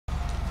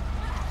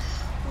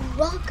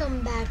Welcome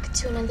back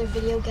to another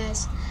video,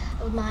 guys,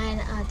 of mine.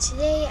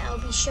 Today I'll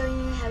be showing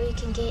you how you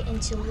can get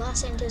into Los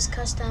Santos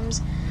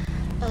customs,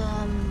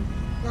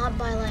 not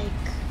by like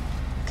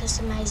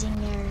customizing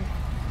your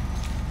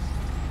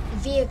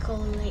vehicle,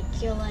 like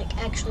you're like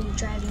actually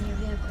driving your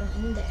vehicle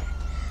in there.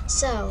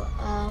 So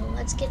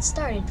let's get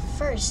started.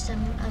 First,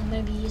 I'm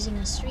going to be using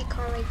a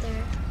streetcar right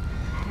there,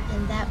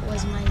 and that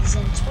was my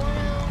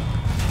Zentorno.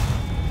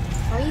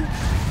 Are you?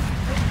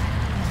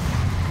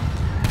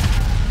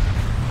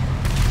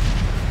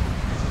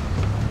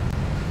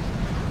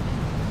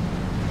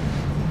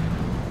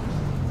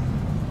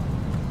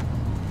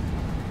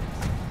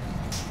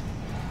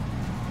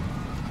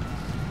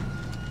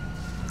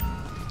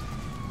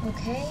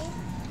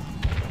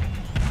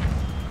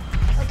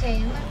 Okay,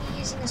 I'm going to be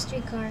using a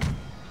streetcar.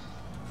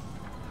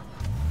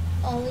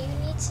 All you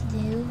need to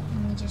do,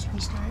 let me just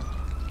restart.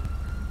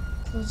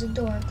 Close the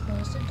door.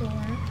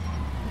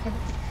 Okay.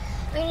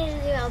 What you need to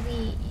do,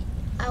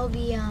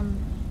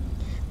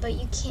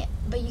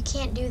 but you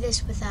can't do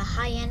this with a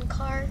high-end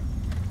car,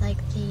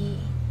 like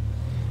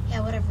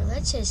whatever.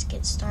 Let's just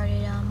get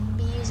started.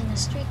 Be using a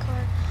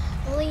streetcar.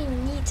 All you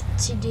need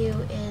to do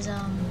is,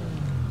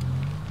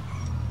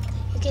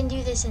 you can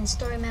do this in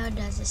story mode,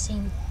 does the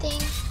same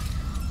thing.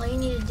 All you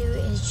need to do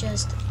is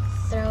just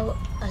throw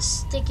a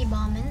sticky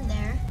bomb in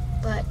there,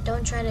 but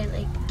don't try to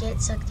like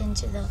get sucked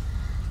into the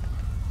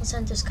Los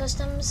Santos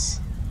customs.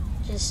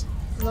 Just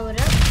blow it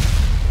up,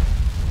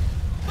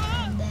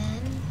 and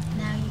then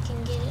now you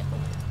can get it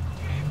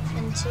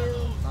into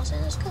Los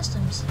Santos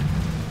customs.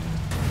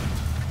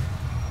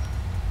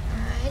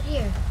 Right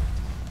here.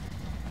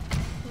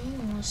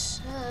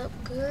 What's up,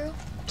 girl?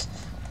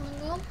 Wanna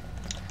go?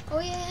 Oh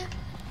yeah.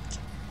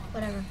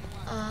 Whatever.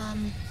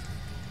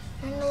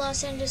 You're in the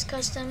Los Angeles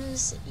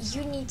customs.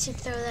 You need to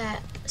throw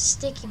that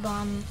sticky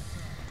bomb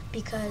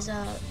because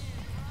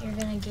you're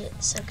gonna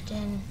get sucked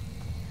in.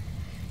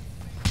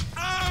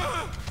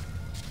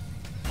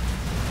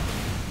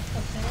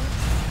 Okay.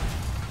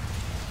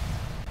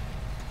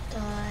 The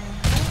heck?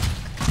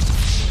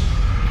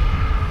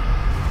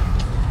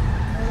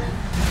 Really?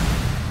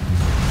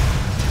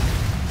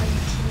 Are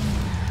you kidding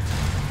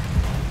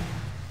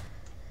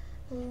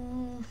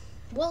me?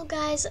 Well,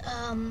 guys,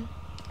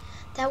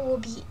 that will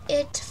be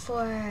it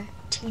for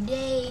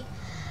today.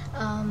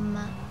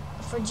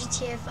 For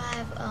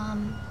GTA5,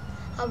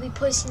 I'll be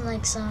posting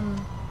like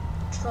some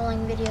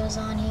trolling videos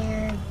on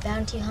here,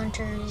 bounty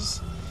hunters,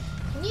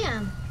 and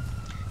yeah.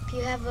 If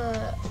you have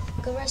a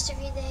good rest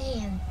of your day,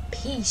 and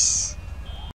peace.